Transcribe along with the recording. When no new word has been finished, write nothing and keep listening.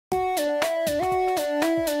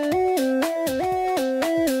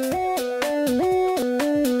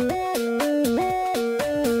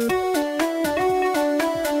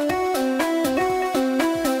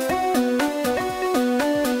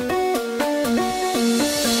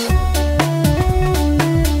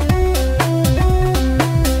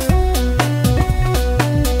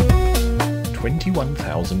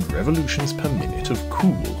1,000 revolutions per minute of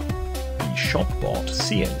cool, the ShopBot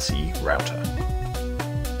CNC Router.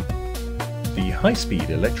 The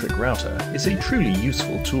high-speed electric router is a truly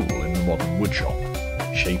useful tool in the modern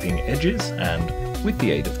woodshop, shaping edges and, with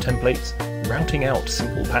the aid of templates, routing out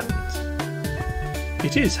simple patterns.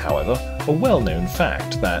 It is, however, a well-known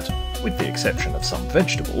fact that, with the exception of some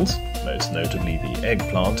vegetables, most notably the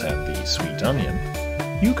eggplant and the sweet onion,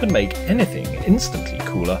 you can make anything instantly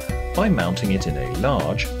cooler by mounting it in a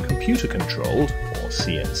large, computer-controlled, or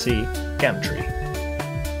CNC, gantry.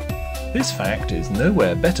 This fact is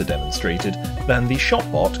nowhere better demonstrated than the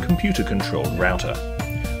ShopBot computer-controlled router,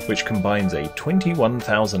 which combines a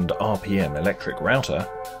 21,000 RPM electric router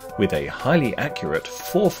with a highly accurate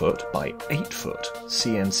 4-foot by 8-foot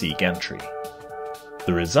CNC gantry.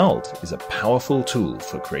 The result is a powerful tool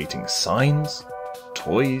for creating signs,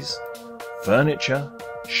 toys, furniture,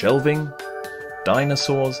 shelving,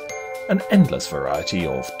 dinosaurs, an endless variety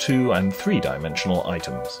of 2- and 3-dimensional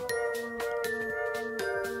items.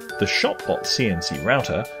 The ShopBot CNC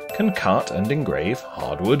Router can cut and engrave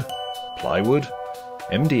hardwood, plywood,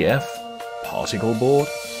 MDF, particle board,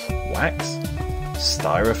 wax,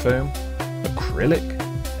 styrofoam, acrylic,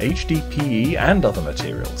 HDPE and other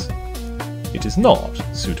materials. It is not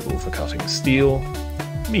suitable for cutting steel,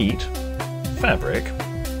 meat, fabric,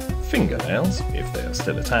 fingernails if they are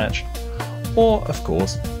still attached, or of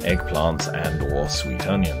course eggplants and or sweet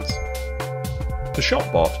onions. The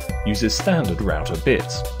ShopBot uses standard router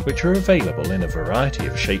bits, which are available in a variety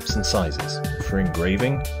of shapes and sizes for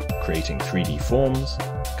engraving, creating 3D forms,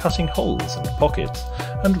 cutting holes and pockets,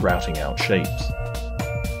 and routing out shapes.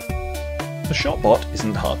 The ShopBot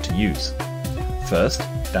isn't hard to use. First,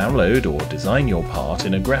 download or design your part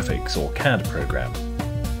in a graphics or CAD program.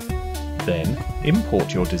 Then,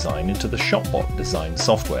 import your design into the ShopBot design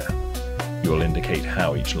software. You'll indicate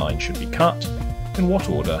how each line should be cut, in what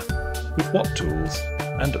order, with what tools,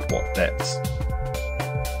 and at what depths.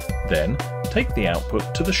 Then, take the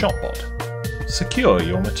output to the ShopBot. Secure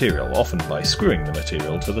your material, often by screwing the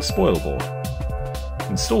material to the spoil board.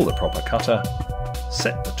 Install the proper cutter,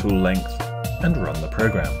 set the tool length, and run the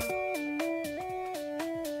program.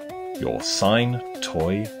 Your sign,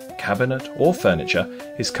 toy, cabinet, or furniture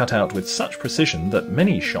is cut out with such precision that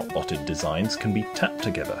many ShopBotted designs can be tapped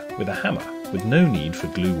together with a hammer with no need for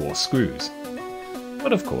glue or screws.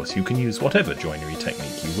 But of course you can use whatever joinery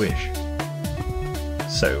technique you wish.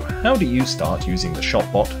 So how do you start using the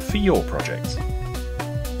ShopBot for your projects?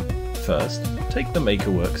 First, take the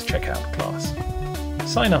MakerWorks checkout class.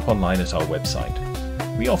 Sign up online at our website.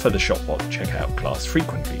 We offer the ShopBot checkout class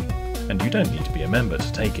frequently, and you don't need to be a member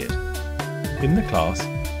to take it. In the class,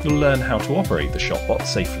 you'll learn how to operate the ShopBot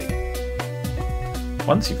safely.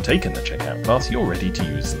 Once you've taken the checkout class, you're ready to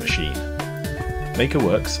use the machine.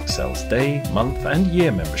 MakerWorks sells day, month and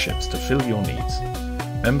year memberships to fill your needs.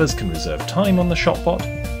 Members can reserve time on the ShopBot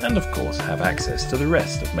and of course have access to the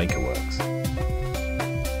rest of MakerWorks.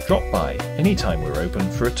 Drop by anytime we're open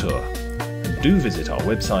for a tour, and do visit our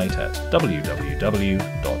website at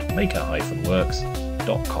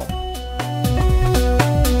www.maker-works.com.